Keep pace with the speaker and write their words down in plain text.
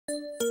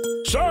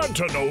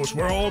Santa knows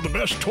where all the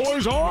best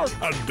toys are,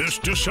 and this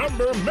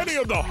December, many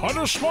of the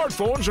hottest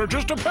smartphones are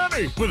just a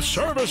penny with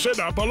service at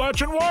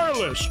Appalachian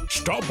Wireless.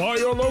 Stop by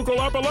your local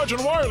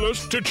Appalachian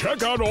Wireless to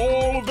check out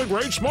all of the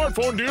great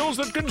smartphone deals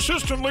that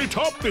consistently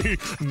top the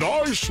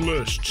nice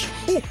lists.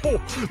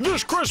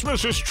 This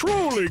Christmas is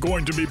truly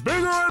going to be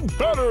bigger and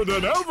better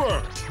than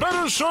ever.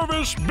 Better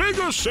service,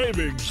 bigger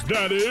savings,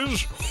 that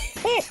is.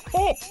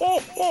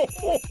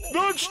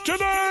 That's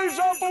today's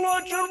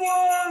Appalachian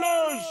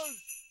Wireless!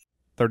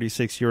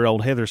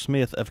 36-year-old Heather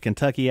Smith of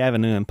Kentucky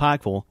Avenue in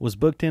Pikeville was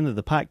booked into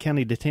the Pike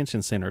County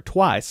Detention Center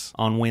twice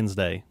on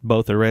Wednesday.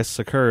 Both arrests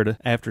occurred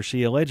after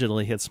she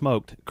allegedly had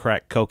smoked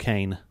crack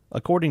cocaine.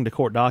 According to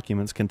court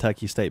documents,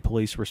 Kentucky State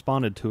Police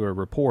responded to a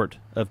report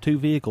of two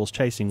vehicles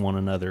chasing one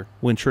another.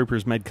 When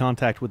troopers made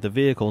contact with the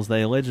vehicles,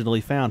 they allegedly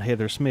found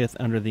Heather Smith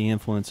under the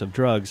influence of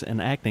drugs and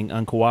acting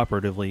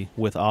uncooperatively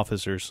with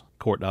officers.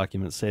 Court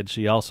documents said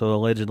she also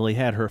allegedly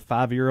had her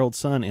 5-year-old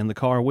son in the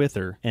car with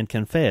her and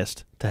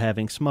confessed to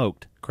having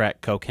smoked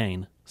crack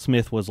cocaine.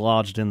 Smith was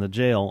lodged in the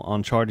jail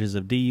on charges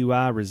of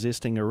DUI,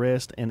 resisting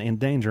arrest, and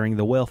endangering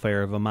the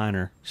welfare of a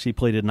minor. She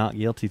pleaded not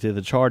guilty to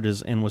the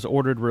charges and was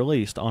ordered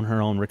released on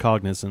her own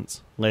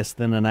recognizance. Less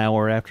than an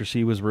hour after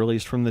she was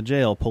released from the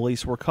jail,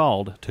 police were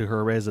called to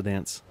her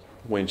residence.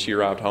 When she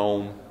arrived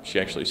home, she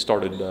actually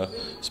started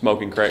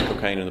smoking crack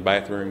cocaine in the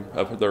bathroom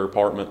of their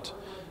apartment.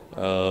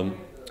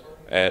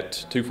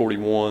 At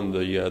 2:41,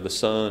 the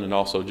son and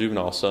also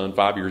juvenile son,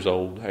 5 years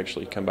old,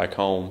 actually come back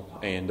home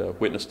and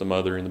witnessed the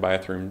mother in the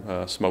bathroom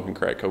smoking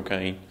crack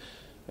cocaine.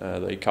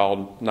 They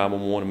called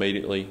 911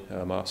 immediately.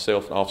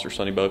 Myself and Officer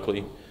Sonny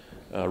Buckley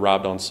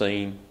arrived on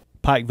scene.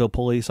 Pikeville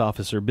police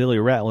officer Billy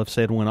Ratliff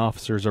said when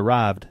officers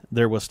arrived,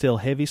 there was still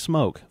heavy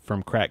smoke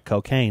from crack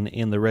cocaine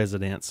in the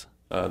residence.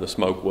 The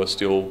smoke was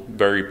still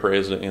very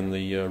present in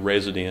the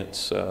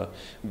residence,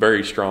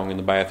 very strong in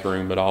the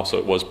bathroom, but also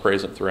it was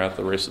present throughout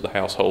the rest of the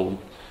household.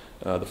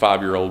 The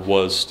 5-year-old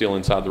was still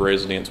inside the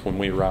residence when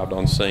we arrived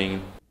on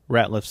scene.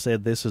 Ratliff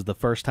said this is the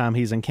first time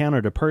he's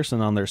encountered a person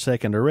on their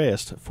second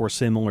arrest for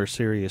similar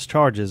serious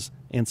charges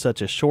in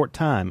such a short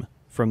time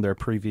from their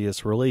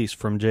previous release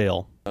from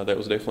jail. That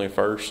was definitely a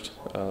first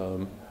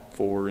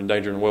for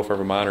endangering the welfare of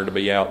a minor to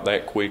be out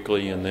that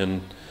quickly and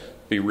then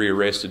be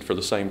rearrested for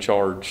the same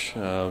charge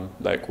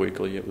that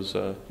quickly. It was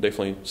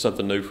definitely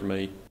something new for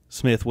me.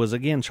 Smith was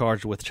again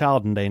charged with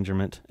child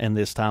endangerment, and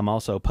this time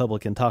also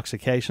public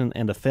intoxication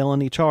and a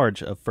felony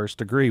charge of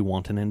first-degree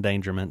wanton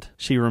endangerment.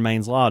 She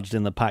remains lodged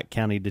in the Pike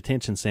County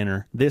Detention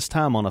Center, this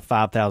time on a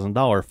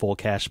 $5,000 full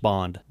cash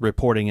bond.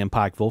 Reporting in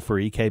Pikeville for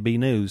EKB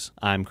News,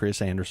 I'm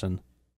Chris Anderson.